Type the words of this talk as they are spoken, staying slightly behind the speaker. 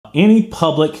any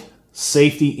public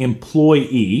safety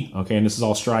employee, okay, and this is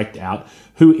all striked out,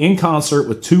 who in concert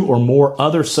with 2 or more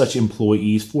other such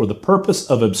employees for the purpose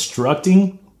of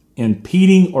obstructing,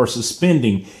 impeding, or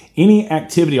suspending any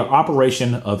activity or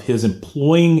operation of his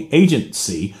employing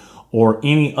agency or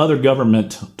any other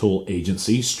governmental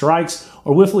agency strikes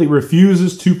or willfully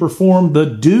refuses to perform the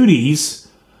duties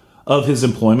of his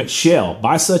employment shall,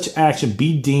 by such action,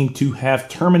 be deemed to have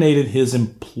terminated his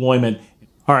employment.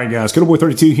 All right, guys, Good Old Boy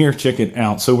 32 here. Check it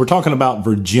out. So we're talking about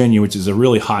Virginia, which is a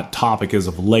really hot topic as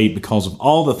of late because of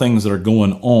all the things that are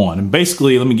going on. And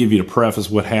basically, let me give you the preface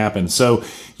what happened. So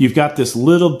you've got this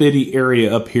little bitty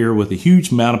area up here with a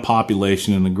huge amount of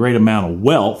population and a great amount of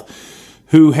wealth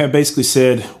who have basically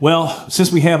said, well,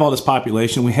 since we have all this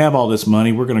population, we have all this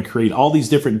money, we're going to create all these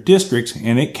different districts,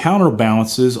 and it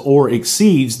counterbalances or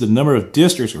exceeds the number of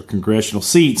districts or congressional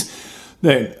seats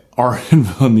that are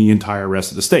in the entire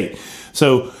rest of the state.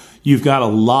 So you've got a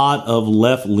lot of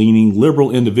left-leaning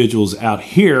liberal individuals out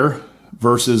here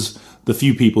versus the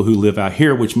few people who live out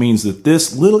here, which means that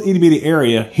this little itty-bitty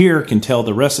area here can tell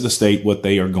the rest of the state what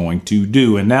they are going to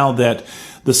do. And now that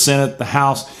the Senate, the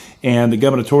House, and the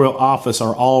gubernatorial office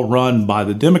are all run by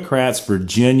the Democrats,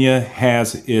 Virginia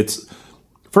has its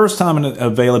first time in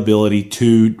availability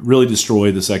to really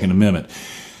destroy the Second Amendment.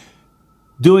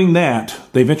 Doing that,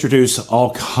 they've introduced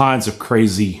all kinds of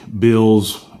crazy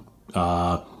bills,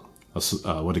 what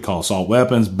they call assault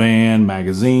weapons ban,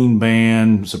 magazine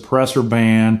ban, suppressor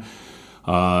ban,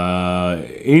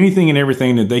 anything and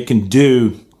everything that they can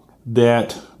do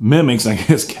that mimics, I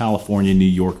guess, California, New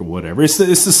York, or whatever. It's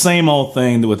the same old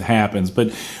thing that happens.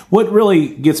 But what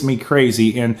really gets me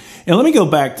crazy, and let me go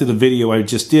back to the video I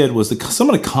just did, was some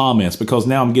of the comments, because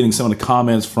now I'm getting some of the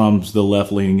comments from the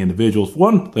left-leaning individuals.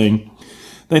 One thing,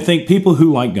 they think people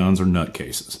who like guns are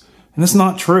nutcases. And that's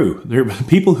not true.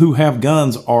 People who have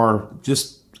guns are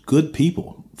just good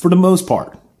people, for the most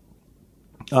part.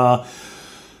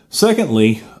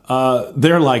 Secondly,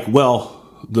 they're like, well,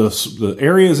 the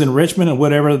areas in Richmond and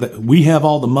whatever, that we have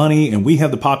all the money and we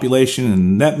have the population,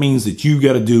 and that means that you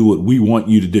got to do what we want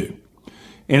you to do.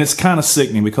 And it's kind of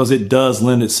sickening because it does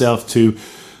lend itself to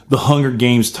the Hunger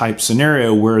Games type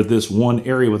scenario where this one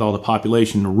area with all the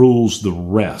population rules the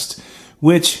rest,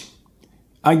 which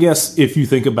I guess if you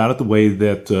think about it the way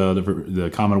that the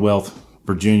Commonwealth,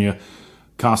 Virginia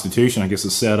Constitution, I guess,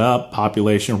 is set up,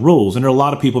 population rules. And there are a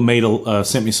lot of people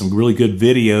sent me some really good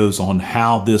videos on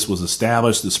how this was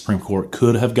established. The Supreme Court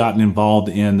could have gotten involved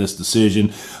in this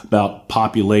decision about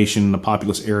population. The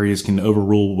populous areas can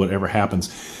overrule whatever happens.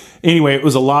 Anyway, it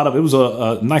was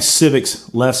a nice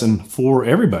civics lesson for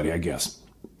everybody, I guess.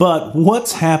 But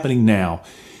what's happening now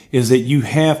is that you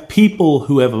have people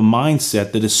who have a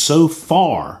mindset that is so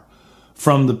far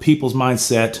from the people's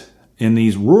mindset in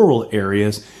these rural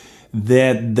areas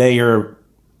that they are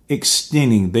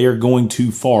extending, they are going too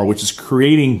far, which is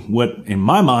creating what, in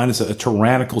my mind, is a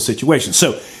tyrannical situation.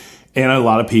 So, and a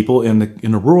lot of people in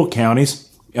the rural counties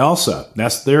also,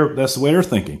 that's the way they're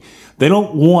thinking. They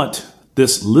don't want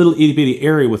this little itty bitty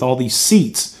area with all these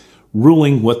seats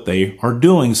ruling what they are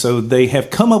doing. So they have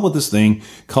come up with this thing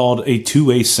called a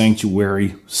two-way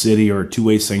sanctuary city or a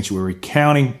two-way sanctuary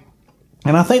county.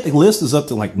 And I think the list is up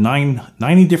to like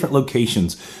 90 different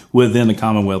locations within the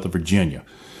Commonwealth of Virginia.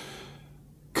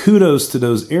 Kudos to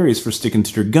those areas for sticking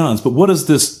to their guns. But what does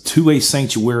this two-way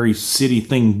sanctuary city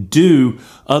thing do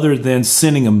other than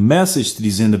sending a message to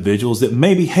these individuals that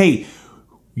maybe, hey,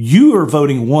 you are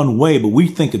voting one way, but we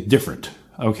think it different,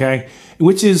 okay?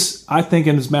 Which is, I think,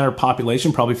 in this matter of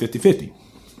population, probably 50-50.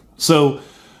 So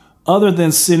other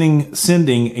than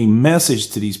sending a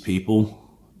message to these people,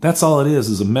 that's all it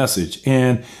is a message.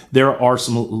 And there are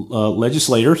some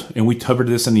legislators, and we covered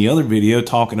this in the other video,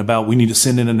 talking about we need to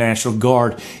send in a National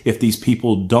Guard if these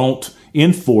people don't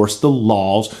enforce the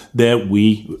laws that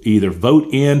we either vote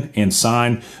in and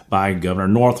sign by Governor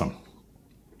Northam.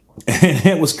 And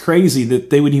it was crazy that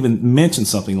they would even mention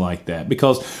something like that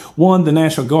because, one, the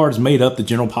National Guard is made up the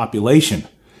general population.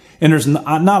 And there's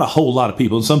not a whole lot of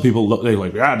people. And some people, they're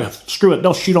like, screw it,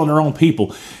 they'll shoot on their own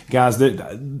people. Guys,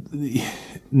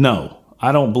 no,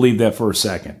 I don't believe that for a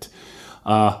second.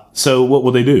 So what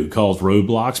will they do? Cause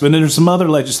roadblocks? But then there's some other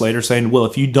legislators saying, well,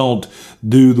 if you don't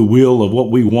do the will of what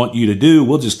we want you to do,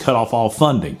 we'll just cut off all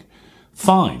funding.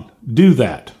 Fine, do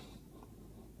that.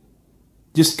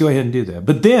 Just go ahead and do that.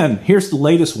 But then here's the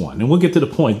latest one, and we'll get to the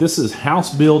point. This is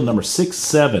House Bill number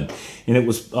 67, and it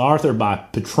was authored by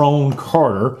Patrone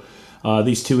Carter,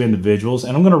 these two individuals.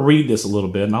 And I'm going to read this a little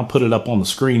bit, and I'll put it up on the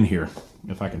screen here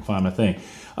if I can find my thing.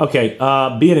 Okay,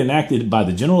 being enacted by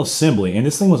the General Assembly, and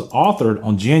this thing was authored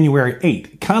on January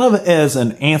 8th, kind of as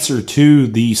an answer to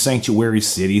the sanctuary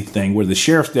city thing where the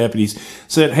sheriff's deputies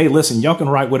said, hey, listen, y'all can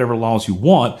write whatever laws you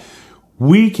want.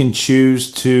 We can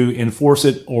choose to enforce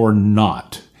it or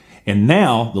not. And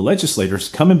now the legislator's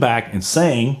coming back and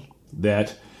saying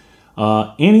that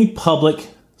any public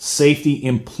safety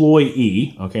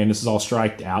employee, okay, and this is all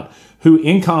striked out, who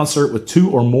in concert with 2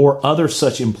 or more other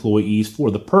such employees for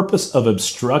the purpose of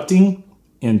obstructing,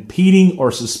 impeding,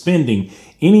 or suspending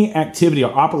any activity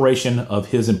or operation of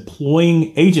his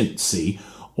employing agency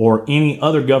or any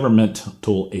other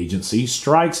governmental agency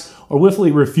strikes or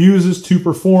willfully refuses to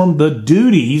perform the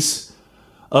duties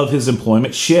of his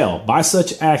employment shall, by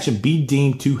such action, be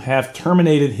deemed to have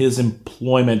terminated his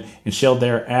employment and shall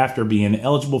thereafter be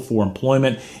ineligible for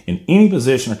employment in any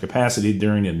position or capacity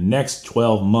during the next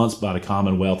 12 months by the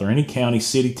Commonwealth or any county,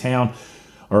 city, town,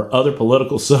 or other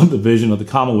political subdivision of the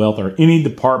Commonwealth or any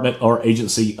department or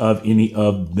agency of any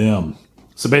of them.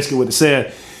 So basically what it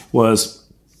said was,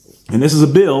 and this is a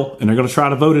bill, and they're going to try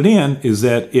to vote it in, is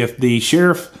that if the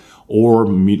sheriff or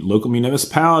local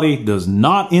municipality does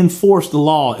not enforce the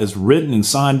law as written and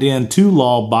signed into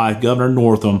law by Governor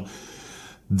Northam,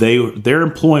 their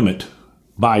employment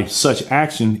by such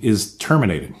action is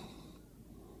terminated.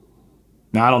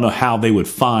 Now, I don't know how they would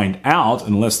find out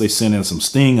unless they send in some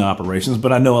sting operations,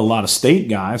 but I know a lot of state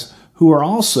guys who are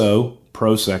also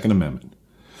pro-Second Amendment.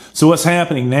 So what's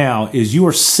happening now is you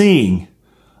are seeing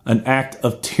an act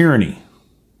of tyranny.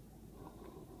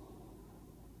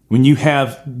 When you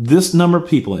have this number of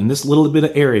people in this little bit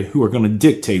of area who are going to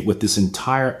dictate what this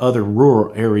entire other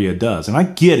rural area does. And I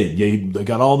get it. They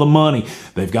got all the money.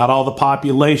 They've got all the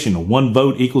population. 1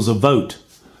 vote equals a vote.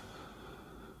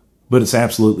 But it's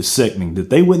absolutely sickening that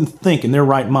they wouldn't think in their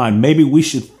right mind, maybe we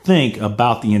should think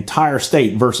about the entire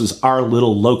state versus our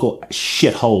little local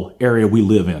shithole area we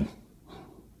live in.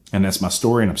 And that's my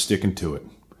story, and I'm sticking to it.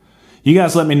 You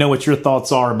guys let me know what your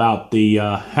thoughts are about the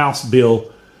House Bill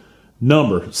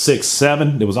number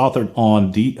 67 that was authored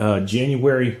on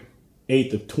January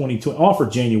 8th of 2020,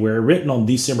 offered January, written on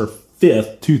December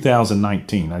 5th,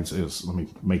 2019. Let me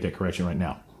make that correction right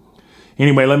now.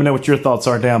 Anyway, let me know what your thoughts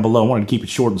are down below. I wanted to keep it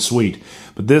short and sweet,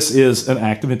 but this is an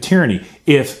act of tyranny.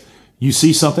 If you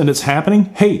see something that's happening,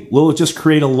 hey, we'll just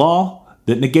create a law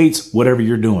that negates whatever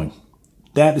you're doing.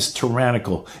 That is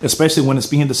tyrannical, especially when it's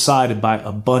being decided by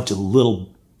a bunch of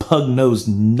little pug-nosed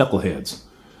knuckleheads.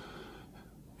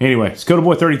 Anyway, it's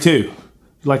CodaBoy32.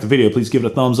 If you like the video, please give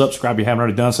it a thumbs up. Subscribe if you haven't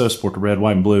already done so. Support the red,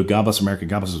 white, and blue. God bless America.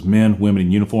 God bless men, women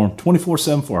in uniform.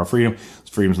 24/7 for our freedom.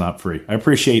 Freedom's not free. I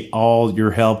appreciate all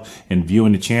your help in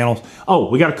viewing the channels. Oh,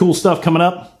 we got cool stuff coming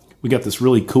up. We got this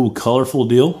really cool, colorful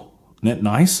deal. Isn't that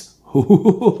nice?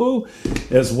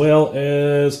 As well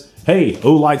as, hey,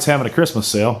 Olight's having a Christmas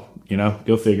sale. You know,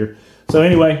 go figure. So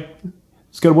anyway,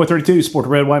 it's CodaBoy32. Support the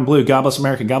red, white, and blue. God bless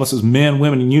America. God bless men,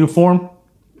 women in uniform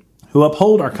who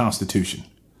uphold our Constitution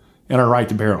and our right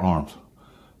to bear arms.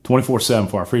 24/7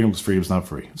 for our freedom, because freedom is not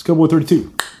free. It's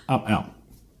CodaBoy32. I'm out.